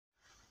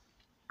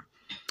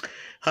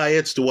Hi,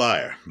 it's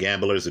Dwyer,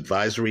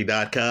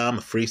 gamblersadvisory.com,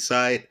 a free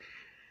site.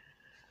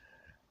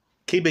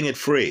 Keeping it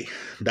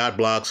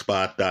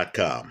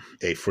free.blogspot.com,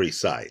 a free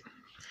site.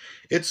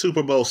 It's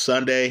Super Bowl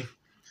Sunday.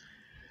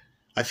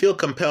 I feel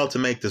compelled to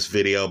make this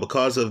video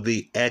because of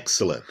the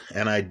excellent,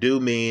 and I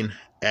do mean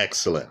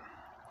excellent,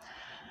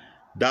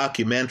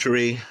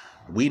 documentary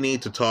We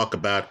Need to Talk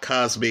About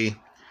Cosby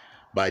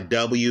by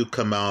W.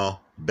 Kamau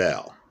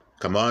Bell.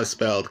 Kamau is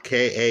spelled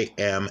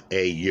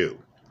K-A-M-A-U.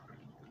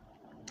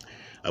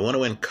 I want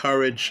to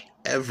encourage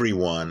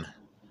everyone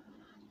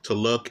to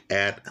look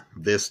at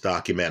this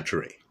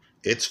documentary.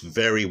 It's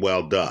very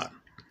well done.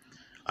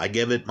 I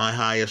give it my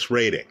highest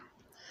rating.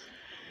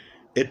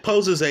 It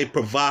poses a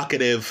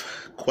provocative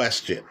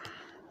question,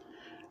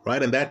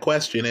 right? And that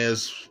question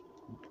is,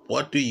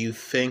 what do you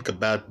think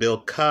about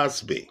Bill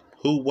Cosby?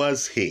 Who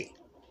was he?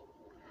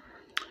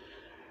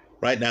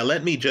 Right now,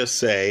 let me just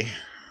say,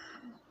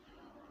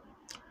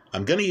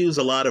 I'm going to use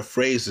a lot of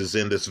phrases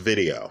in this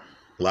video,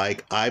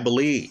 like I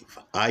believe,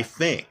 I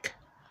think,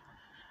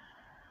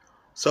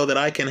 so that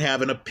I can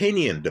have an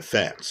opinion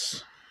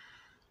defense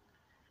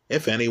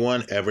if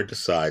anyone ever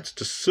decides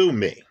to sue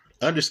me.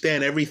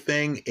 Understand,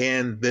 everything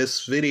in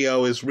this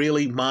video is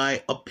really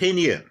my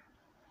opinion.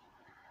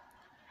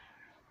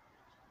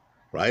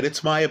 Right?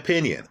 It's my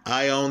opinion.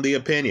 I own the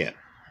opinion.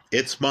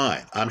 It's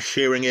mine. I'm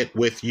sharing it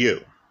with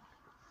you.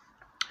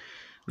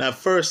 Now,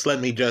 first, let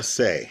me just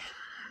say,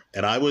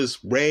 and I was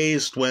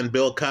raised when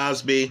Bill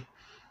Cosby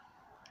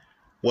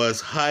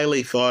was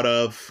highly thought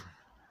of,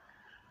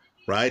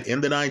 right? In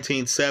the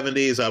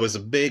 1970s, I was a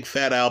big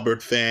Fat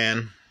Albert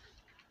fan.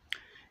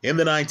 In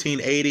the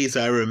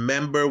 1980s, I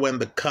remember when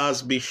the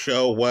Cosby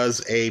Show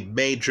was a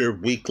major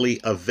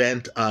weekly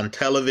event on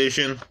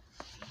television.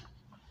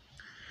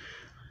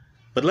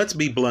 But let's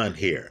be blunt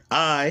here.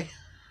 I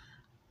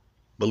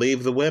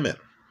believe the women.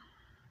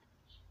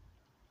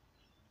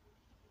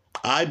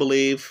 I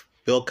believe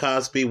Bill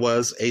Cosby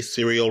was a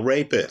serial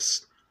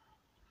rapist.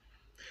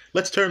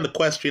 Let's turn the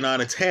question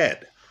on its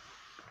head.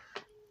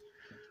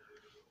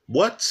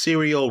 What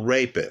serial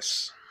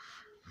rapists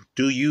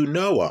do you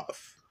know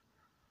of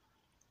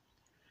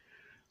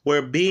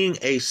where being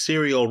a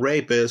serial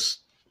rapist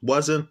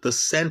wasn't the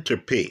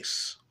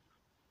centerpiece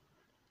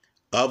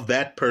of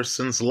that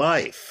person's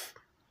life?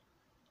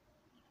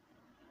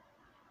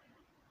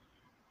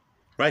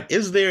 Right?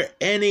 Is there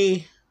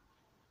any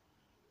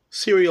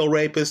serial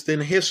rapist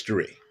in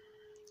history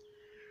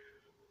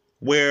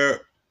where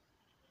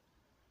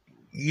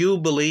you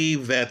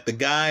believe that the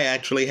guy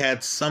actually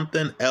had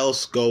something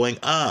else going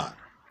on,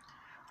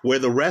 where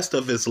the rest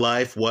of his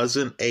life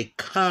wasn't a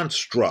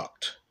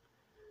construct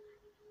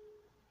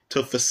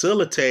to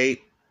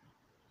facilitate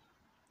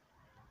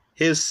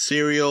his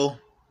serial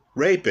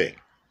raping?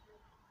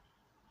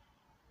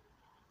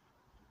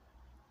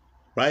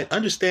 Right?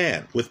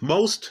 Understand, with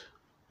most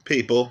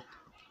people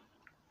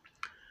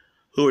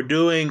who are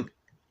doing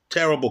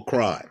terrible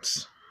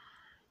crimes,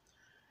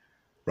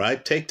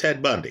 right? Take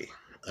Ted Bundy,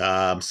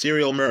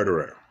 serial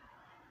murderer.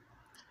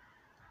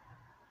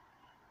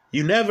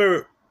 You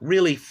never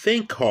really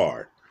think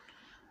hard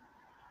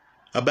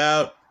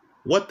about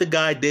what the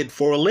guy did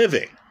for a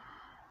living,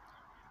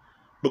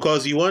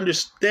 because you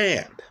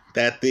understand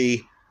that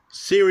the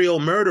serial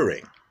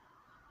murdering,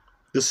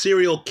 the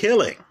serial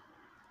killing,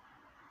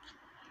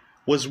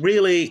 was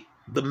really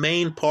the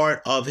main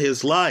part of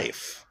his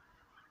life.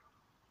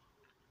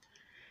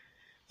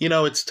 You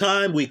know, it's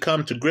time we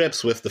come to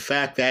grips with the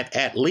fact that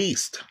at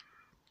least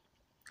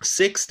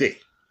 60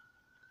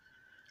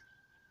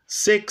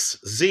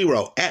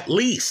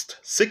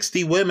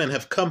 women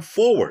have come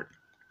forward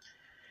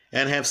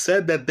and have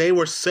said that they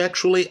were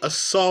sexually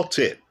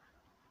assaulted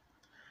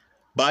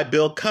by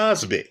Bill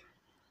Cosby.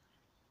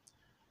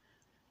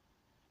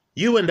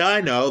 You and I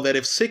know that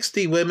if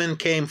 60 women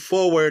came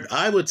forward,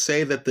 I would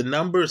say that the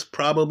number is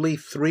probably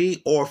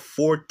 3 or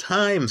 4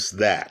 times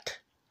that,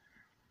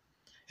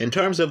 in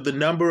terms of the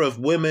number of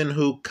women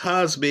who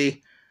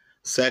Cosby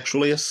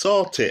sexually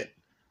assaulted.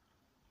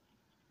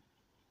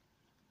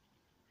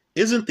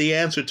 Isn't the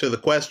answer to the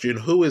question,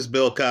 who is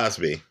Bill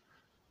Cosby,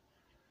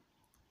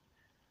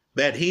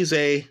 that he's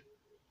a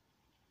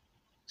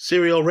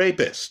serial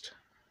rapist?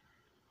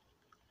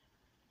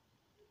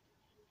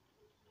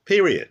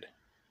 Period.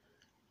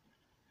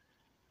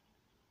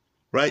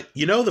 Right?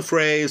 You know the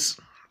phrase,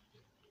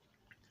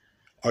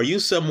 are you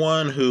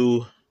someone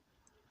who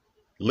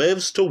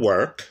lives to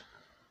work,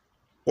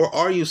 or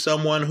are you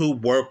someone who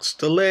works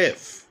to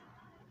live?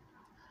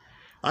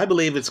 I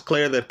believe it's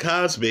clear that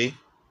Cosby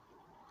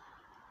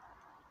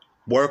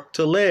worked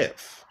to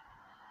live.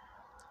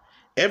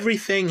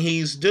 Everything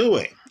he's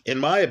doing, in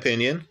my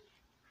opinion,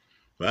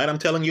 right? I'm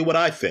telling you what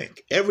I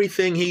think.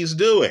 Everything he's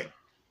doing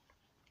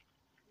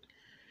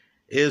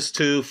is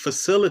to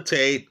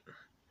facilitate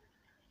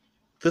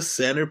the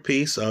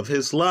centerpiece of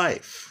his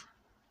life,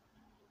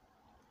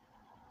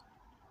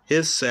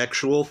 his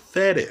sexual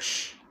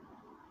fetish.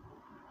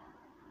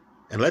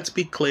 And let's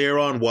be clear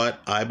on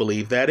what I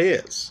believe that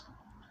is,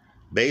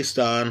 based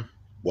on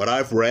what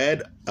I've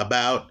read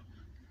about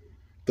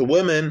the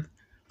women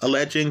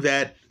alleging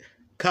that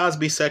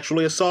Cosby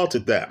sexually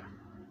assaulted them.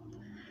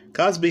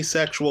 Cosby's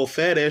sexual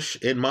fetish,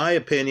 in my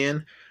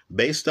opinion,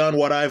 based on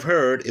what I've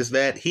heard, is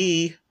that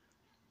he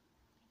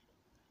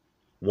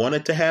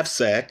wanted to have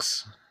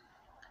sex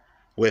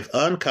with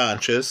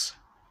unconscious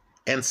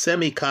and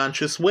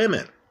semi-conscious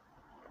women.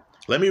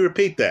 Let me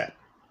repeat that.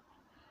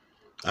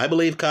 I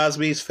believe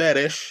Cosby's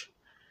fetish,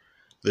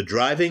 the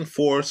driving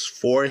force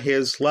for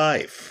his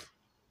life,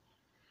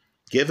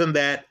 given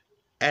that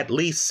at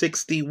least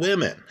 60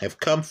 women have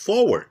come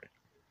forward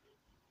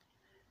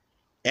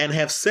and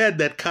have said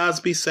that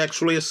Cosby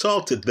sexually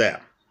assaulted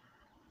them.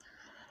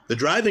 The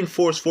driving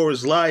force for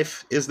his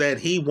life is that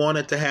he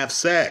wanted to have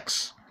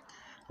sex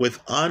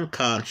with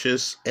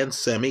unconscious and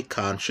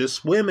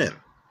semi-conscious women.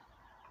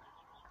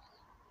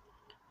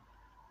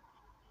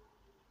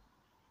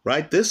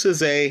 Right? This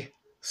is a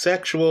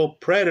sexual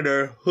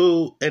predator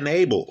who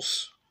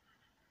enables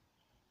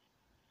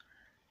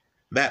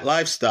that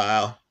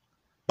lifestyle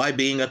by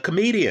being a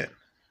comedian.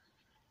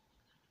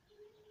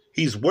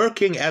 He's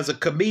working as a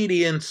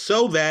comedian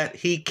so that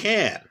he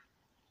can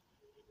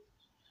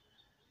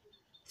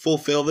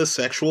fulfill this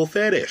sexual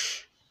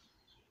fetish.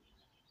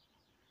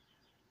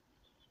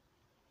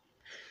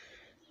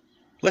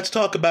 Let's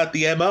talk about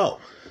the IMO,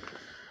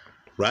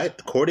 right?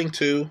 According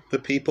to the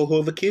people who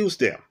have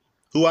accused him,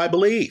 who I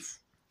believe,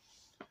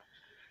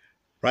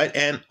 right?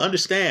 And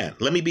understand,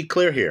 let me be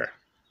clear here.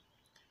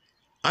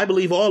 I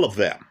believe all of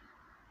them.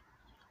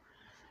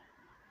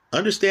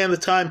 Understand the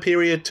time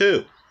period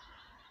too.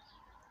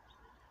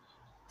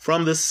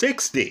 From the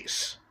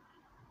 60s,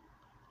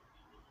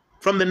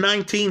 from the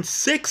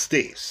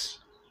 1960s,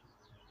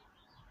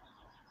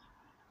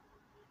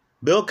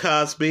 Bill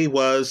Cosby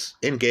was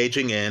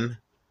engaging in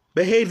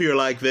behavior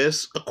like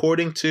this,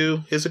 according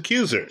to his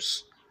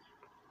accusers.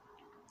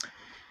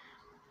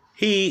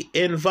 He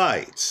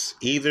invites,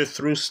 either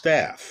through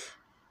staff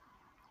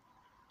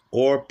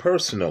or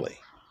personally,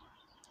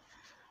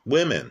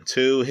 women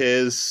to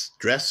his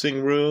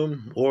dressing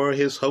room or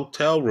his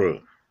hotel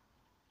room.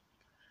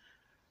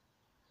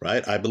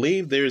 Right? I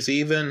believe there's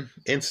even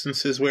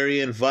instances where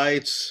he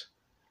invites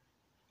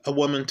a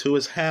woman to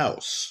his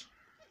house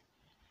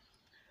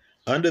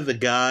under the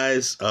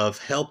guise of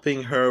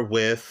helping her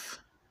with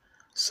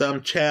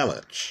some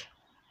challenge.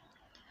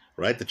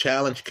 Right? The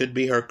challenge could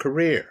be her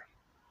career.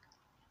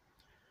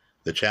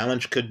 The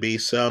challenge could be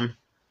some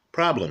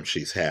problem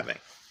she's having.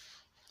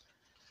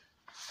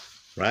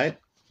 Right?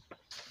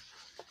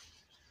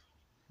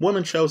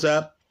 Woman shows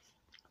up.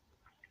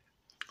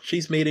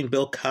 She's meeting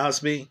Bill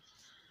Cosby.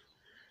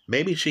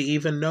 Maybe she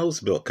even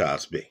knows Bill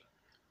Cosby.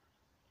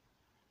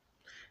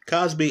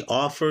 Cosby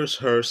offers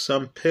her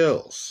some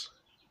pills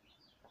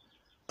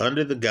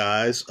under the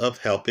guise of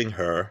helping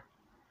her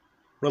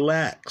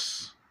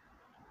relax.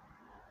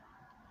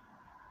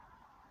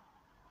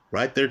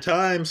 Right? There are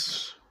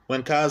times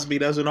when Cosby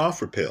doesn't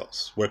offer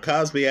pills, where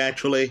Cosby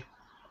actually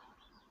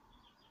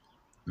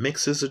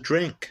mixes a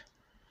drink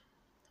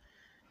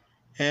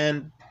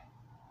and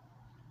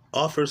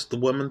offers the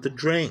woman the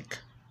drink,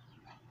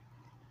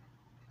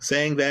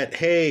 saying that,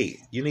 hey,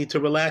 you need to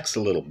relax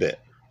a little bit.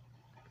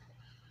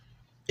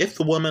 If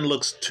the woman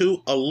looks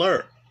too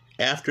alert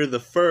after the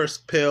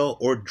first pill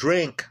or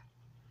drink,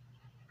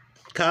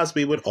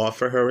 Cosby would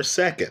offer her a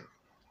second.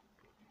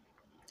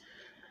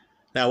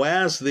 Now,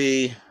 as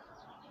the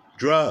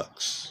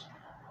drugs,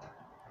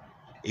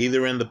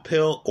 either in the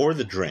pill or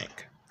the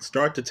drink,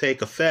 start to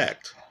take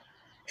effect,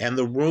 and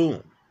the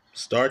room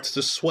starts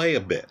to sway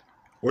a bit,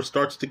 or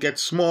starts to get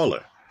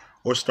smaller,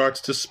 or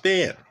starts to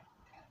spin,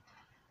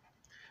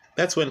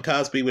 that's when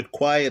Cosby would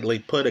quietly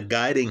put a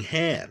guiding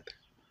hand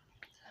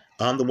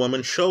on the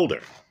woman's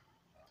shoulder.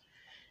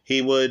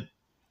 He would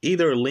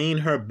either lean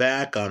her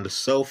back on the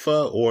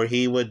sofa, or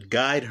he would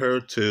guide her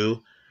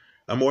to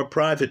a more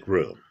private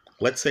room,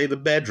 let's say the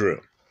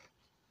bedroom.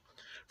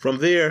 From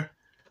there,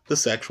 the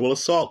sexual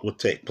assault would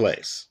take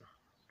place.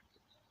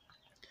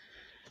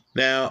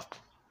 Now,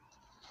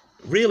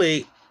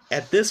 really,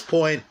 at this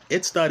point,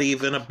 it's not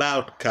even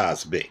about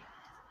Cosby.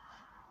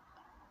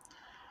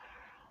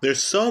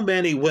 There's so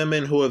many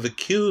women who have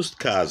accused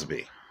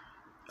Cosby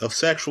of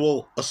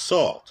sexual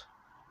assault,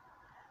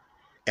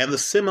 and the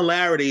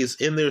similarities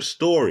in their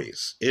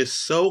stories is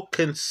so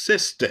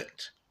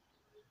consistent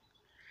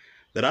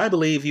that I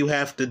believe you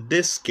have to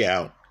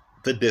discount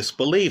the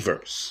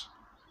disbelievers.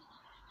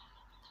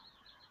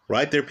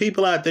 Right? There are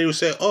people out there who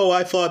say, oh,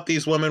 I thought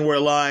these women were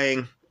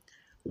lying.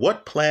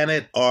 What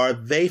planet are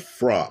they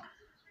from?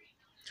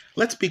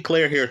 Let's be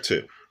clear here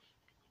too.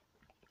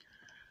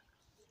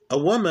 A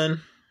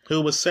woman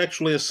who was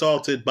sexually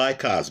assaulted by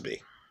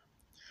Cosby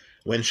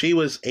when she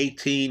was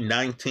 18,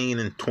 19,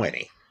 and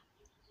 20,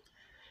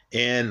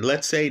 in,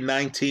 let's say,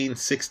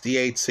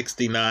 1968,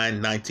 69,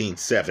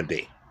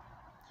 1970,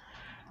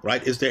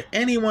 right? Is there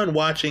anyone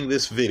watching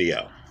this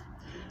video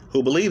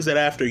who believes that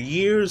after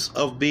years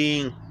of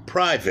being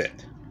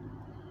private,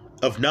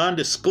 of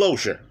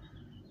non-disclosure,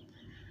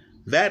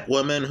 that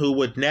woman who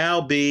would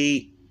now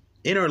be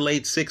in her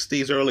late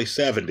 60s, early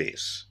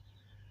 70s,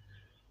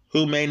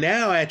 who may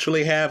now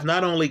actually have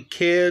not only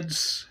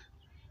kids,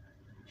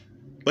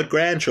 but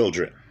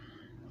grandchildren.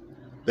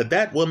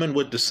 That woman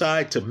would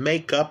decide to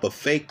make up a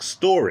fake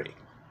story,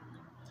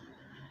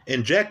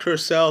 inject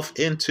herself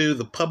into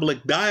the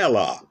public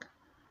dialogue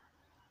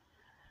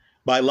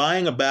by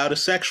lying about a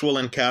sexual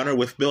encounter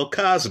with Bill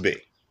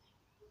Cosby.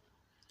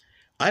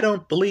 I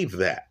don't believe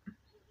that.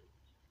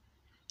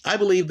 I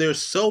believe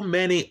there's so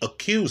many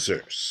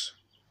accusers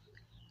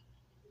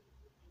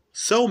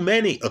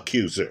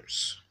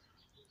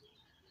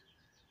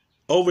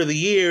over the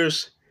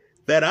years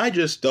that I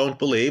just don't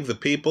believe the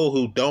people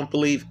who don't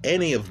believe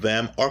any of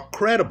them are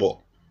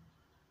credible.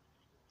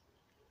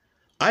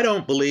 I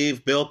don't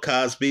believe Bill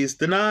Cosby's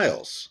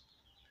denials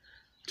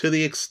to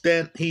the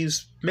extent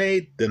he's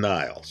made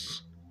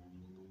denials.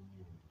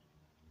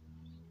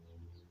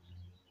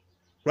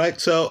 Right?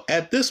 So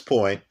at this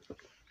point,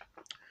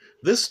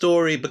 this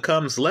story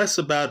becomes less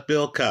about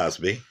Bill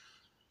Cosby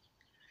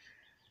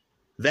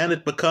than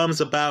it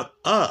becomes about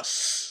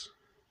us.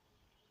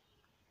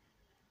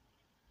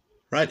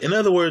 Right? In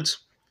other words,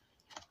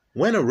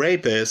 when a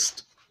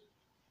rapist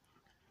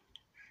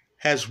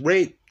has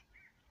raped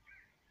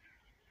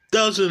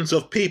dozens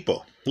of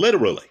people,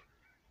 literally,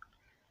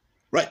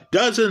 right?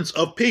 Dozens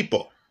of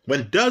people.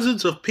 When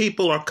dozens of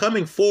people are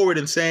coming forward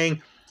and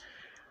saying,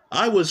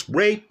 I was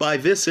raped by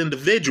this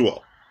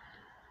individual,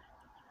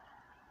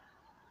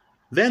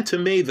 then to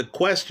me the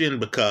question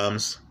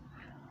becomes,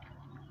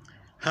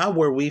 how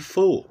were we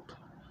fooled?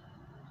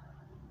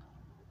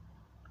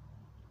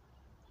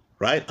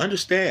 Right?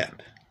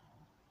 Understand,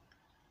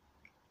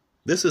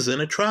 this is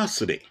an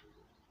atrocity.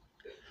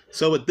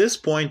 So at this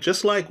point,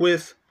 just like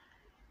with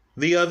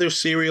the other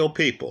serial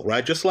people,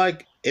 right? Just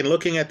like in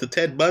looking at the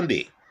Ted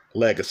Bundy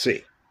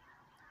legacy,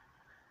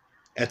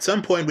 at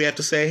some point we have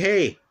to say,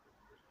 hey,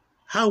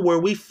 how were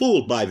we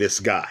fooled by this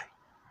guy?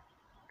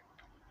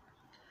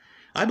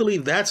 I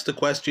believe that's the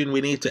question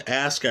we need to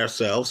ask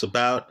ourselves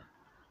about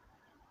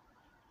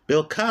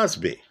Bill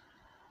Cosby.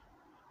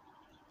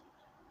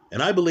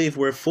 And I believe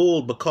we're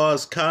fooled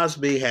because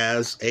Cosby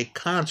has a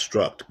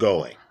construct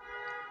going.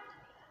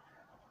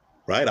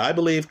 Right? I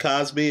believe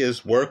Cosby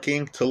is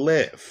working to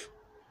live.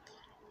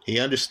 He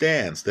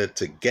understands that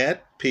to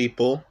get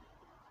people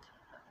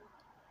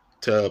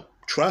to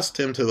trust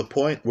him to the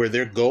point where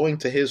they're going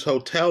to his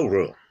hotel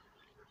room,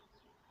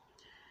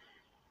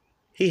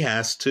 he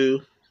has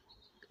to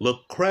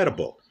look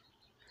credible.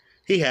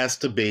 He has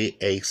to be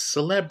a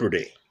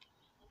celebrity.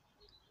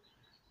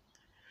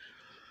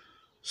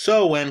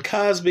 So when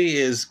Cosby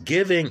is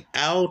giving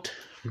out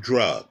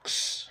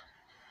drugs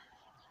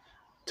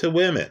to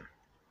women,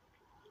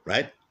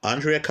 right?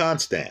 Andrea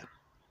Constand,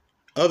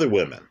 other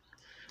women.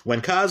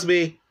 When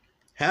Cosby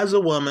has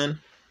a woman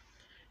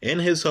in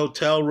his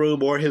hotel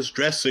room or his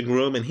dressing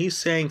room and he's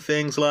saying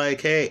things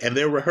like, hey, and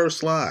they're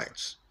rehearsed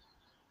lines,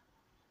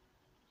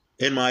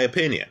 in my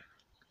opinion.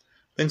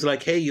 Things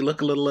like, hey, you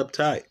look a little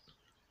uptight.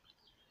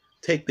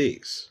 Take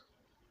these.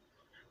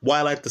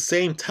 While at the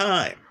same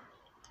time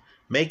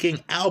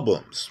making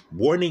albums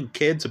warning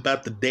kids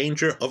about the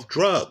danger of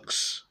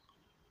drugs.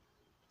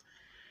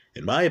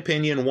 In my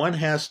opinion, one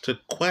has to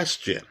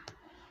question.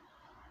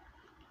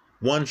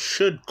 One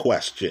should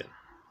question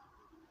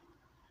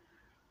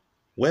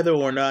whether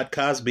or not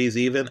Cosby's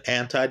even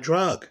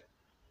anti-drug.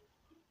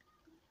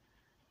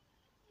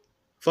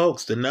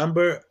 Folks, the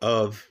number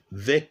of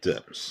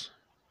victims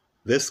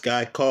this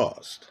guy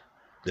caused,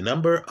 the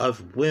number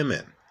of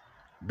women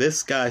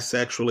this guy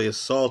sexually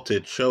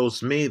assaulted,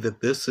 shows me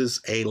that this is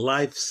a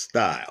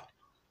lifestyle.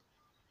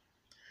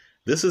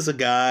 This is a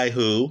guy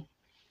who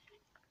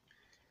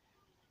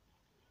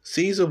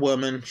sees a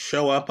woman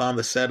show up on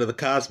the set of The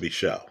Cosby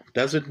Show,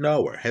 doesn't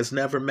know her, has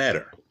never met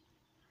her,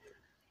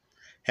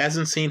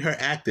 hasn't seen her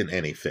act in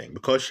anything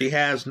because she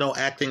has no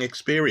acting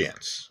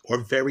experience or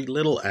very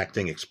little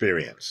acting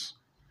experience.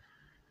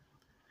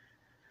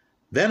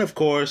 Then, of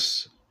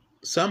course,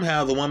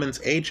 somehow the woman's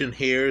agent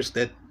hears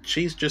that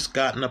she's just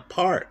gotten a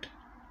part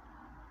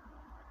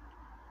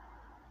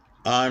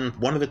on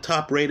one of the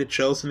top-rated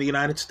shows in the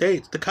United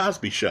States, The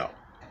Cosby Show,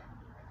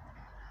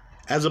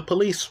 as a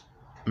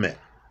policeman,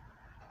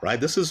 right?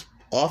 This is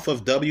off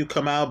of W.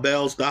 Kamau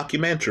Bell's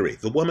documentary.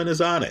 The woman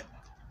is on it.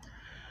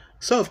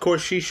 So, of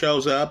course, she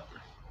shows up,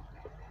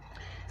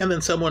 and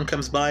then someone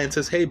comes by and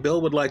says, hey,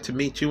 Bill would like to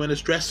meet you in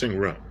his dressing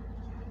room.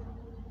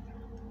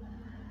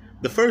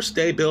 The first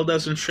day, Bill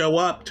doesn't show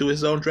up to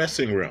his own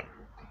dressing room.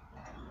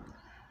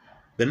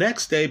 The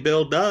next day,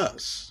 Bill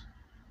does.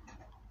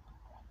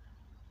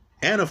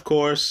 And, of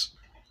course,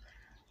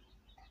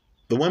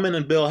 the woman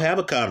and Bill have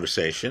a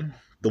conversation.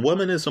 The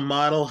woman is a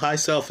model, high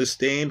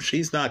self-esteem.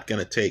 She's not going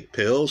to take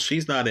pills.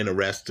 She's not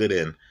interested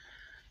in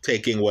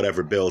taking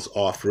whatever Bill's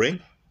offering.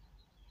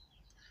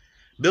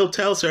 Bill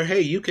tells her,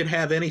 hey, you can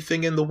have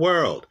anything in the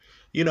world.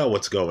 You know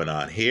what's going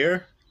on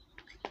here.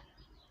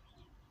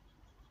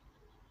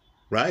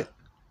 Right?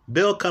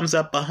 Bill comes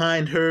up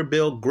behind her.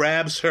 Bill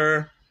grabs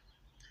her.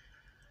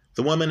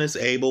 The woman is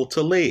able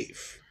to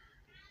leave.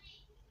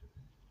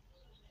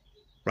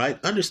 Right?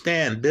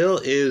 Understand, Bill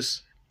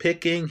is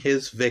picking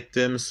his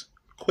victims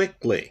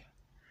quickly.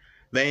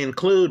 They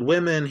include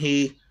women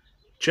he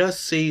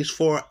just sees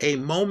for a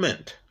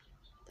moment,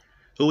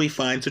 who he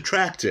finds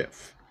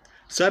attractive.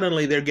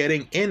 Suddenly they're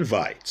getting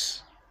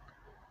invites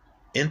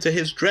into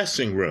his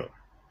dressing room.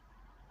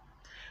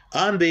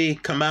 On the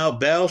Kamau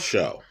Bell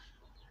show,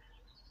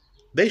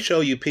 they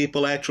show you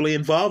people actually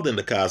involved in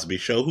the Cosby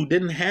show who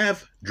didn't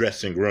have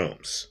dressing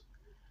rooms.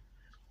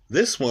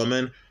 This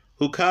woman,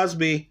 who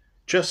Cosby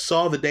just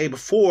saw the day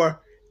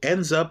before,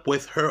 ends up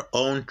with her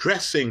own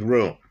dressing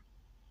room.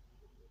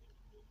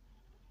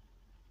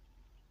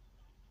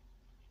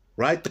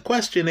 Right? The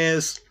question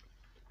is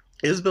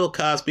Bill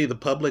Cosby the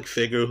public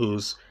figure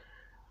who's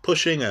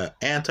pushing an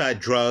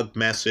anti-drug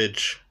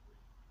message?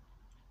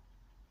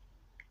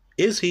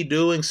 Is he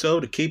doing so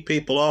to keep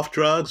people off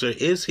drugs, or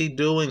is he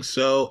doing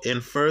so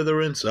in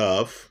furtherance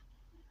of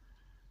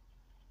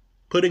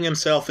putting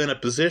himself in a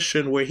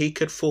position where he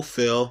could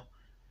fulfill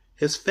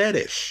his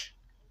fetish?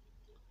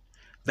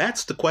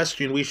 That's the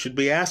question we should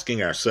be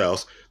asking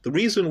ourselves. The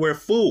reason we're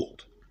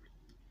fooled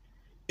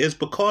is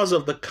because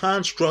of the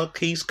construct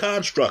he's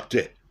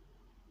constructed.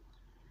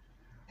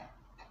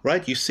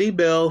 Right? You see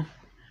Bill,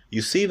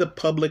 you see the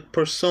public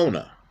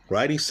persona,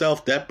 right? He's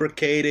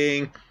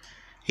self-deprecating.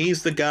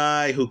 He's the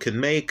guy who can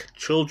make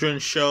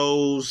children's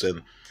shows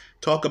and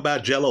talk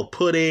about Jell-O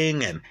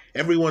pudding, and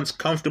everyone's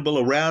comfortable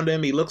around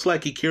him. He looks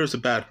like he cares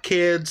about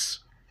kids.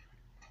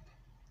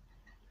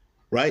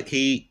 Right?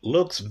 He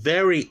looks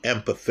very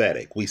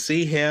empathetic. We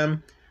see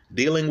him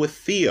dealing with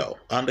Theo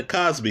on the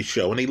Cosby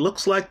show, and he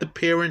looks like the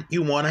parent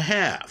you want to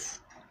have.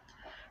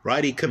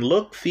 Right? He can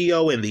look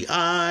Theo in the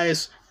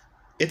eyes.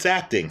 It's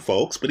acting,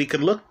 folks, but he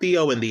can look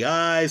Theo in the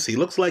eyes. He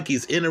looks like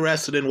he's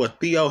interested in what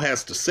Theo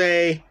has to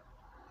say.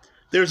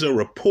 There's a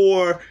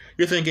rapport.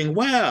 You're thinking,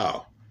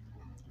 wow,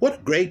 what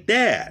a great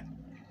dad.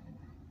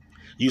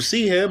 You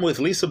see him with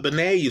Lisa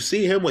Bonet. You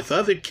see him with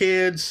other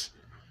kids.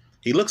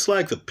 He looks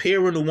like the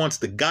parent who wants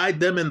to guide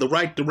them in the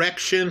right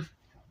direction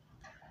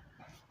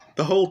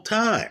the whole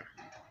time.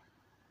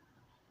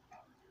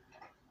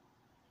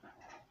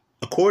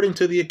 According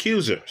to the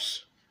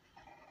accusers,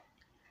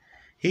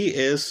 he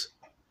is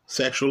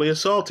sexually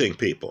assaulting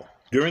people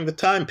during the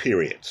time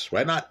periods,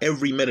 right? Not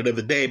every minute of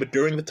the day, but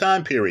during the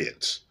time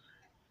periods.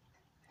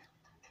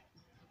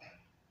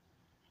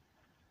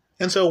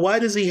 And so why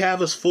does he have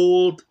us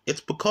fooled?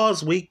 It's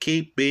because we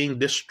keep being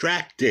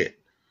distracted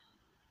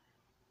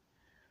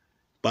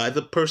by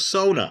the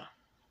persona.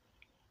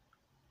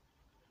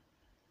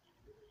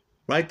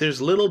 Right?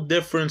 There's little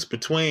difference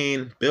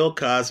between Bill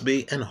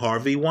Cosby and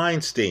Harvey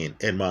Weinstein,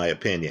 in my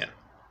opinion.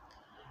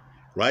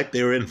 Right?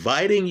 They're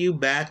inviting you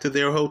back to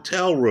their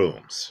hotel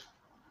rooms.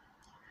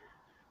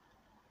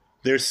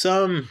 There's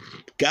some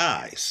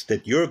guys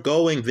that you're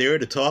going there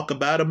to talk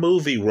about a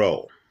movie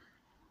role,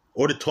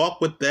 or to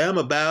talk with them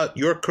about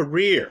your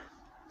career,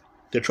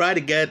 to try to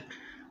get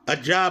a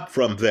job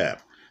from them,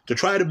 to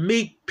try to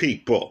meet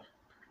people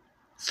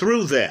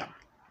through them.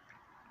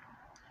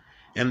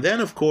 And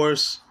then, of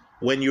course,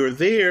 when you're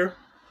there,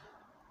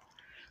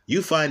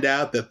 you find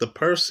out that the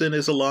person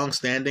is a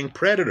long-standing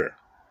predator.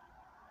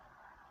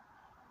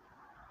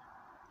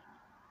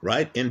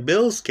 Right? In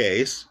Bill's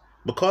case,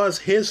 because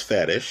his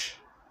fetish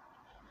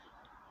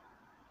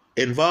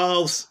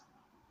involves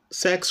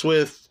sex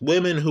with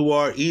women who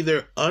are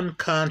either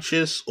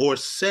unconscious or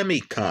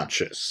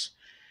semi-conscious.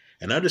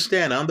 And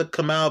understand, on the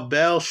Kamau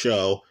Bell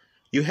show,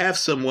 you have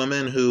some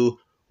women who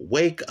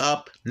wake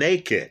up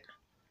naked.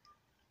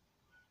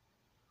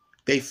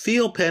 They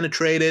feel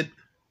penetrated,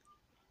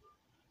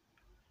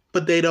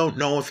 but they don't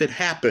know if it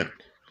happened.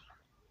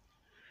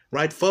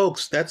 Right,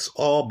 folks? That's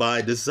all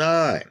by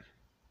design.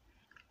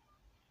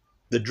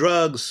 The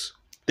drugs,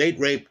 date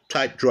rape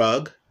type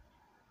drug,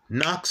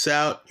 knocks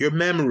out your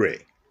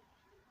memory.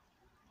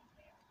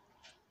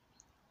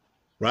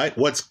 Right?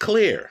 What's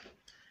clear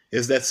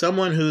is that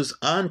someone who's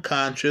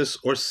unconscious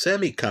or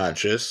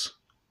semi-conscious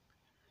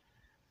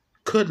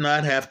could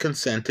not have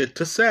consented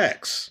to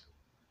sex.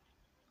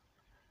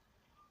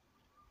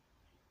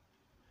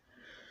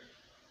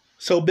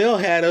 So Bill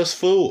had us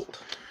fooled.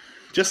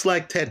 Just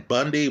like Ted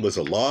Bundy was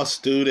a law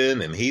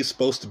student and he's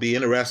supposed to be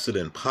interested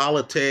in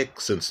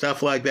politics and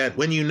stuff like that,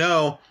 when you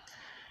know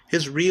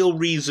his real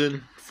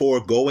reason for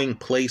going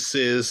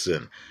places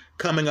and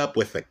coming up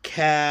with a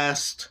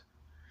cast,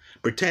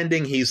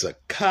 pretending he's a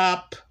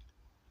cop,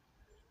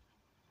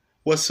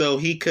 was so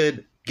he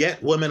could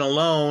get women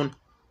alone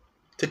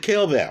to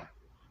kill them.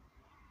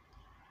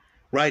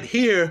 Right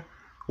here,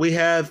 we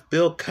have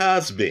Bill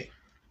Cosby,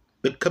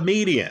 the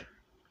comedian,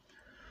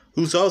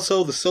 who's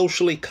also the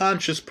socially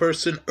conscious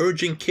person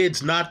urging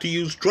kids not to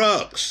use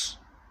drugs,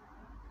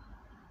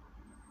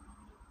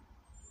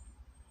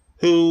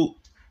 who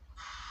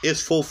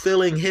is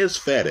fulfilling his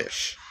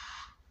fetish,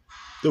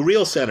 the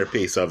real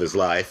centerpiece of his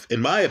life, in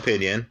my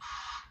opinion,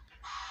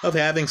 of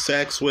having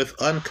sex with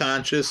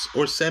unconscious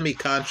or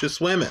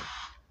semi-conscious women.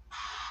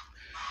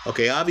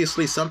 Okay,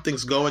 obviously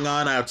something's going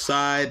on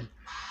outside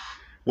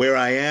where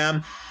I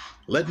am.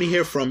 Let me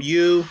hear from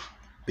you.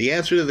 The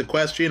answer to the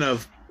question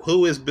of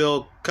who is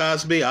Bill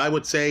Cosby, I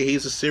would say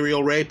he's a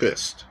serial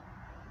rapist.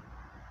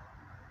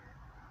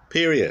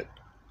 Period.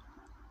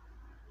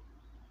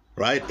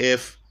 Right?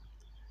 If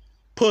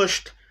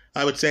pushed,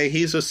 I would say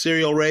he's a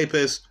serial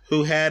rapist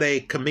who had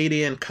a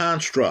comedian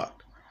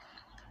construct.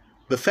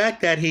 The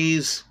fact that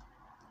he's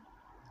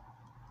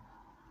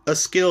a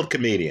skilled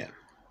comedian,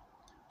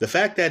 the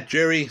fact that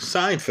Jerry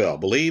Seinfeld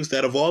believes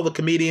that of all the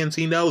comedians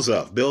he knows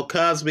of, Bill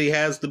Cosby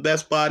has the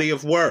best body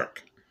of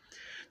work,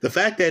 the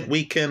fact that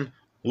we can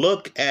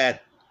look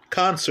at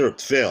concert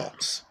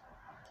films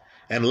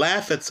and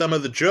laugh at some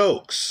of the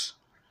jokes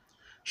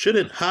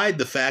shouldn't hide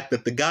the fact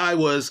that the guy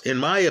was, in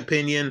my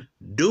opinion,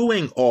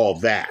 doing all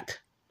that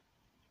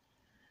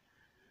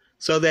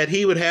so that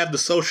he would have the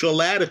social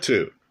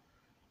latitude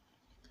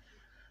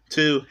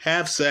to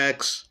have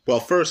sex,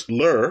 well, first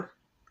lure,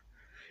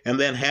 and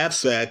then have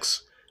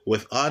sex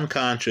with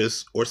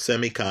unconscious or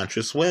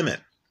semi-conscious women.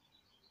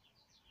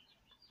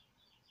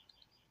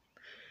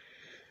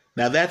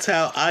 Now, that's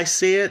how I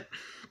see it.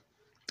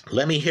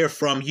 Let me hear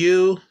from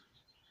you.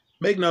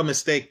 Make no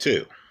mistake,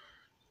 too.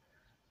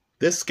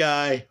 This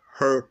guy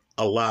hurt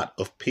a lot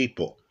of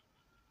people.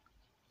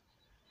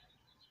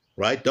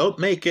 Right? Don't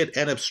make it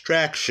an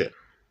abstraction.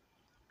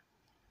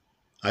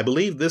 I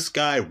believe this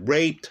guy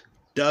raped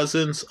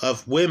dozens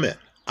of women.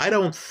 I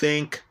don't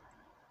think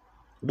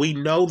we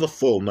know the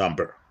full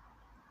number.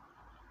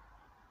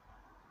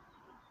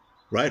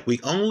 Right? We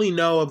only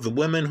know of the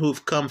women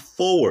who've come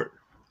forward.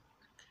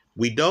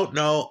 We don't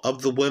know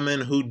of the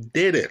women who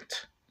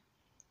didn't.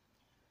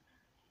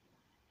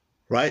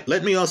 Right?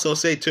 Let me also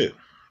say, too,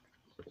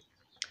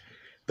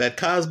 that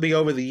Cosby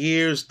over the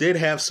years did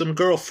have some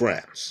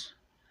girlfriends.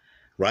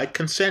 Right?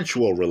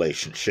 Consensual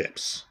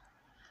relationships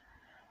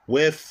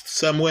with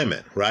some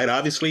women, right?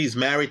 Obviously, he's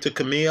married to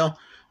Camille,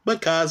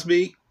 but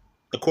Cosby,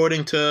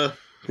 according to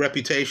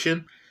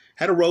reputation,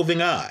 had a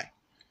roving eye.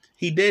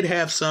 He did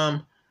have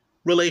some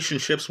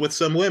relationships with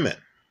some women.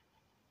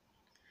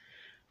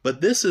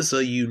 But this is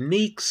a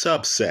unique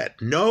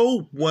subset.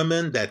 No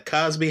woman that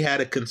Cosby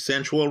had a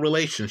consensual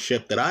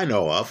relationship that I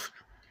know of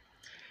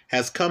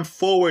has come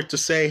forward to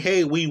say,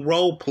 hey, we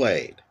role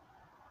played,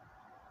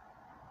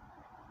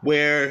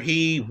 where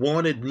he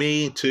wanted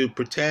me to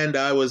pretend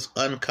I was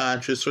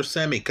unconscious or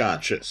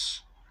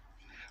semi-conscious.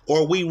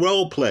 Or we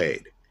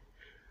role-played,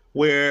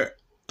 where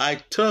I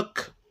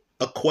took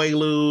a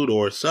Quaalude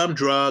or some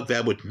drug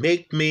that would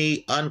make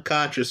me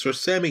unconscious or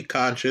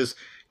semi-conscious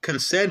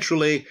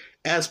consensually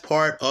as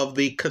part of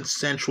the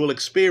consensual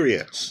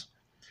experience.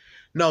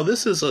 No,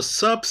 this is a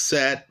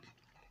subset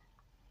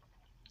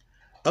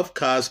of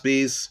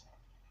Cosby's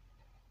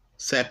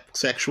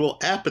sexual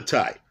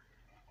appetite.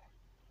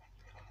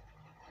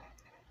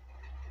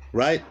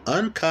 Right?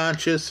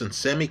 Unconscious and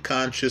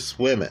semi-conscious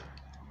women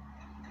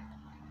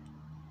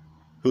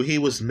who he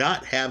was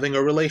not having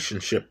a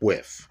relationship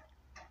with.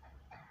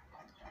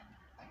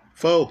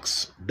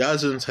 Folks,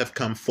 dozens have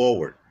come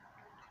forward.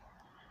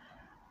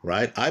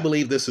 Right? I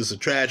believe this is a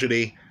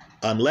tragedy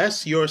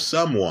unless you're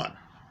someone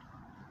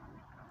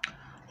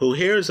who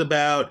hears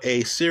about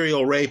a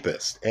serial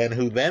rapist and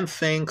who then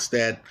thinks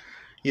that,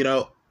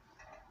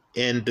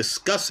 in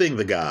discussing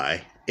the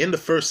guy in the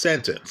first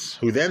sentence,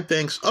 who then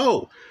thinks,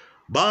 oh,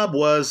 Bob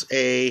was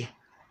a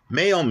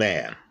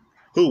mailman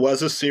who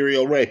was a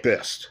serial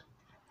rapist.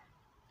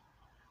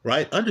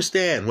 Right?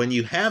 Understand, when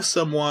you have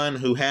someone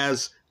who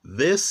has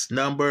this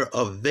number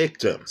of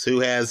victims,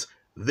 who has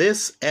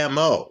this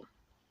MO,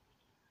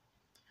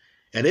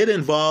 and it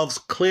involves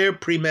clear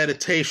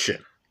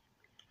premeditation,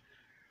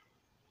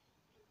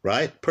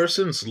 right?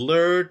 Persons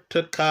lured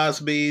to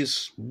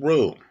Cosby's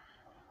room.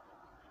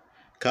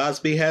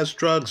 Cosby has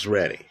drugs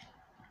ready,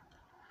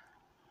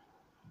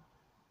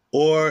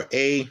 or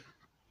a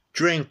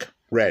drink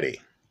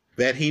ready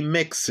that he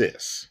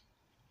mixes,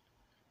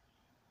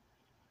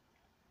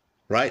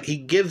 right? He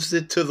gives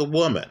it to the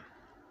woman.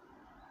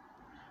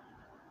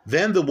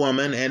 Then the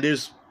woman, and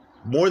there's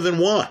more than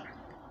one,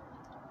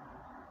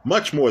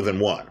 much more than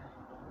one,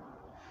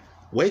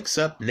 wakes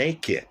up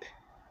naked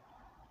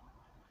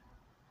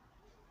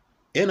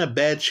in a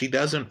bed she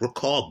doesn't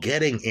recall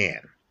getting in.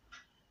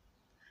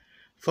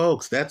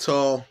 Folks, that's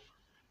all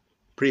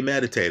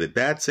premeditated.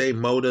 That's a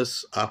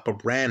modus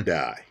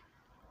operandi.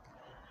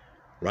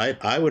 Right?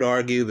 I would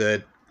argue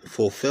that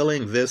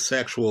fulfilling this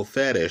sexual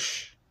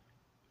fetish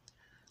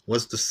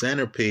was the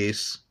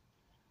centerpiece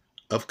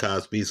of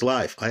Cosby's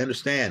life. I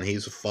understand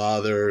he's a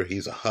father,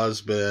 he's a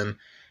husband,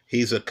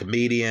 he's a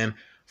comedian.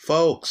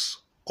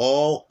 Folks,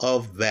 all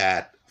of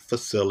that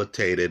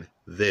facilitated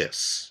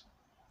this.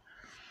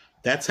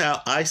 That's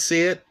how I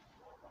see it.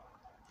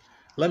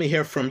 Let me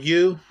hear from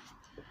you.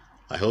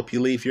 I hope you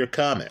leave your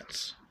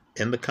comments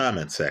in the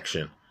comment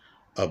section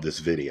of this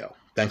video.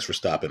 Thanks for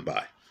stopping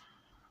by.